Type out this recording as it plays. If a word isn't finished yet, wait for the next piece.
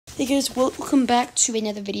Hey guys, welcome back to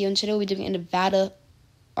another video, and today we'll be doing in Nevada.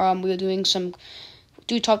 We're doing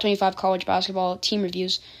top 25 college basketball team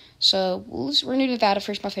reviews. So we're gonna do Nevada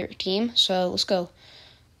first, my favorite team. So let's go.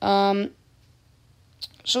 Let's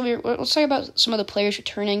talk about some of the players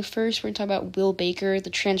returning first. We're gonna talk about Will Baker,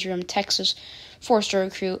 the transfer from Texas, 4-star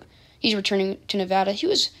recruit. He's returning to Nevada. He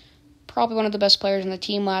was probably one of the best players on the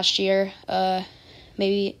team last year.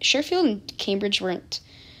 Maybe Sherfield and Cambridge weren't.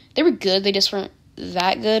 They were good. They just weren't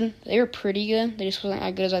that good. They were pretty good. They just wasn't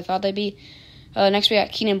as good as I thought they'd be. Next we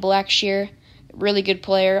got Keenan Blackshear, really good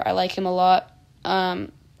player. I like him a lot.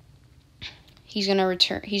 He's gonna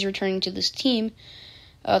return. He's returning to this team.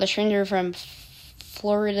 The transfer from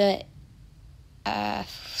Florida,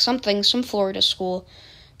 some Florida school,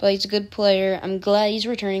 but he's a good player. I'm glad he's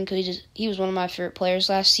returning because he was one of my favorite players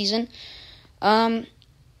last season. Yeah,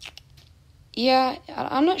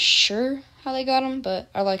 I'm not sure how they got him, but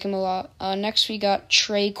I like him a lot. Next, we got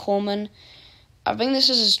Trey Coleman. I think this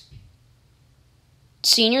is his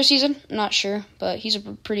senior season. I'm not sure, but he's a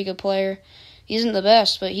pretty good player. He isn't the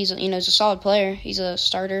best, but he's a solid player. He's a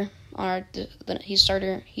starter. He's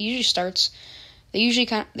starter. He usually starts.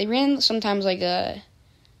 They ran sometimes like a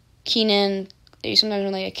Keenan. They sometimes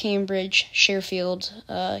run like a Cambridge,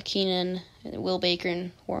 Sherfield, Keenan, Will Baker,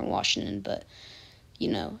 and Warren Washington. But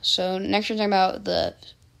so next we're talking about the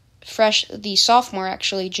sophomore,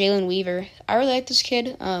 actually, Jalen Weaver. I really like this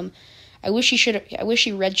kid. I wish he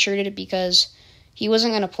redshirted because he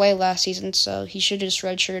wasn't going to play last season, so he should have just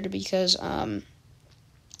redshirted because, I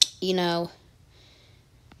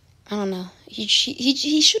don't know. He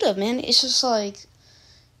should have, man. It's just like,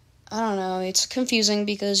 I don't know. It's confusing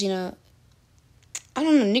because, I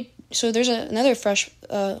don't know. So there's another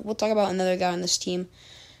we'll talk about another guy on this team,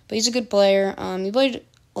 but he's a good player. He played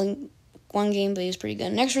one game, but he's pretty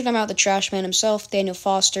good. Next, we're talking about the trash man himself, Daniel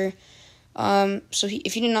Foster.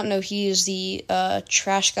 If you did not know, he is the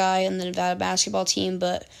trash guy in the Nevada basketball team,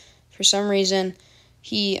 but for some reason,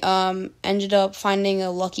 he ended up finding a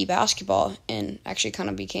lucky basketball and actually kind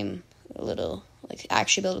of became a little,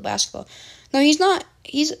 actually built a basketball. No, he's not.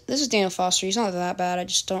 This is Daniel Foster. He's not that bad.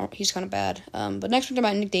 He's kind of bad. But next, we're talking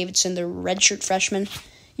about Nick Davidson, the redshirt freshman.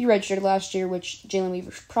 He redshirted last year, which Jalen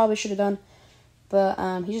Weaver probably should have done.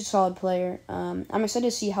 But he's a solid player. I'm excited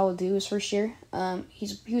to see how he'll do his first year.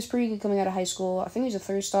 He was pretty good coming out of high school. I think he was a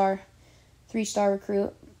three-star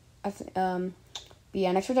recruit. Next we're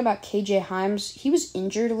talking about KJ Himes. He was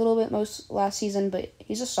injured a little bit last season, but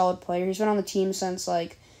he's a solid player. He's been on the team since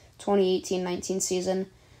 2018-19 season,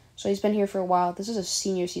 so he's been here for a while. This is a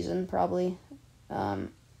senior season probably.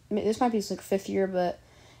 This might be his fifth year, but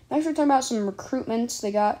next we're talking about some recruitments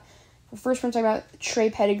they got. First, we're talking about Trey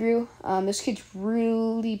Pettigrew. This kid's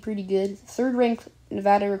really pretty good. Third-ranked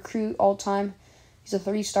Nevada recruit all time. He's a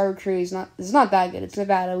 3-star recruit. It's not that good. It's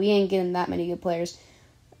Nevada. We ain't getting that many good players.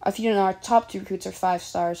 If you don't know, our top 2 recruits are 5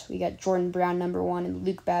 stars. We got Jordan Brown, number 1, and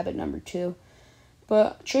Luke Babbitt, number 2.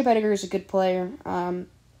 But Trey Pettigrew is a good player. I'm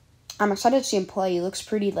excited to see him play. He looks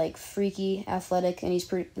pretty freaky, athletic, and he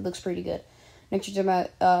looks pretty good. Next, we're talking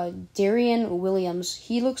about Darian Williams.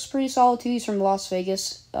 He looks pretty solid, too. He's from Las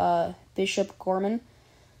Vegas, Bishop Gorman.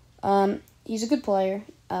 He's a good player.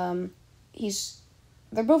 They're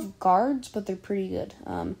both guards, but they're pretty good.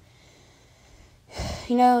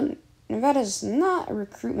 Nevada's not a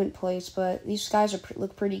recruitment place, but these guys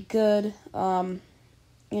look pretty good.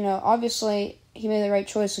 Obviously, he made the right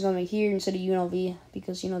choice to go here instead of UNLV,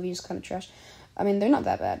 because UNLV is kind of trash. I mean, they're not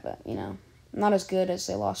that bad, but, not as good as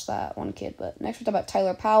they lost that one kid. But next, we're talking about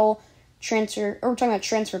Tyler Powell, transfer. Or we're talking about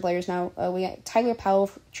transfer players now. We got Tyler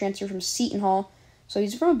Powell, transfer from Seton Hall. So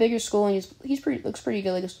he's from a bigger school, and looks pretty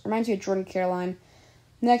good. Reminds me of Jordan Caroline.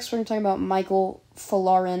 Next, we're going to talk about Michael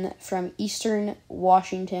Folarin from Eastern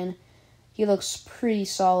Washington. He looks pretty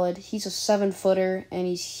solid. He's a 7-footer, and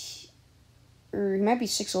he might be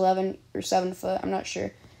 6'11" or 7 foot. I'm not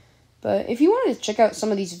sure. But if you wanted to check out some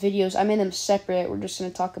of these videos, I made them separate. We're just going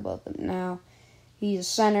to talk about them now. He's a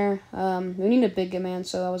center. We need a big man,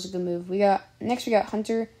 so that was a good move. Next we got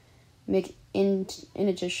Hunter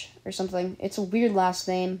McIntosh or something. It's a weird last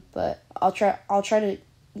name, but I'll try to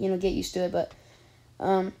get used to it. But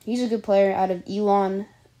he's a good player out of Elon.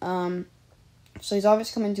 So he's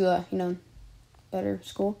obviously coming to a better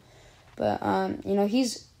school. But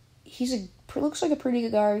looks like a pretty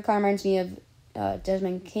good guard. He kind of reminds me of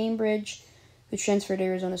Desmond Cambridge, who transferred to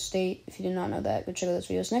Arizona State. If you did not know that, go check out those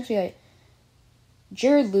videos. Next, we got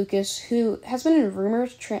Jared Lucas, who has been in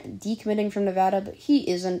rumors decommitting from Nevada, but he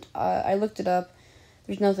isn't. I looked it up.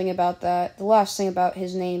 There's nothing about that. The last thing about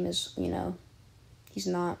his name is, he's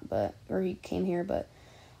not, or he came here. But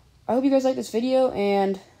I hope you guys like this video,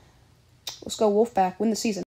 and let's go Wolfpack, win the season.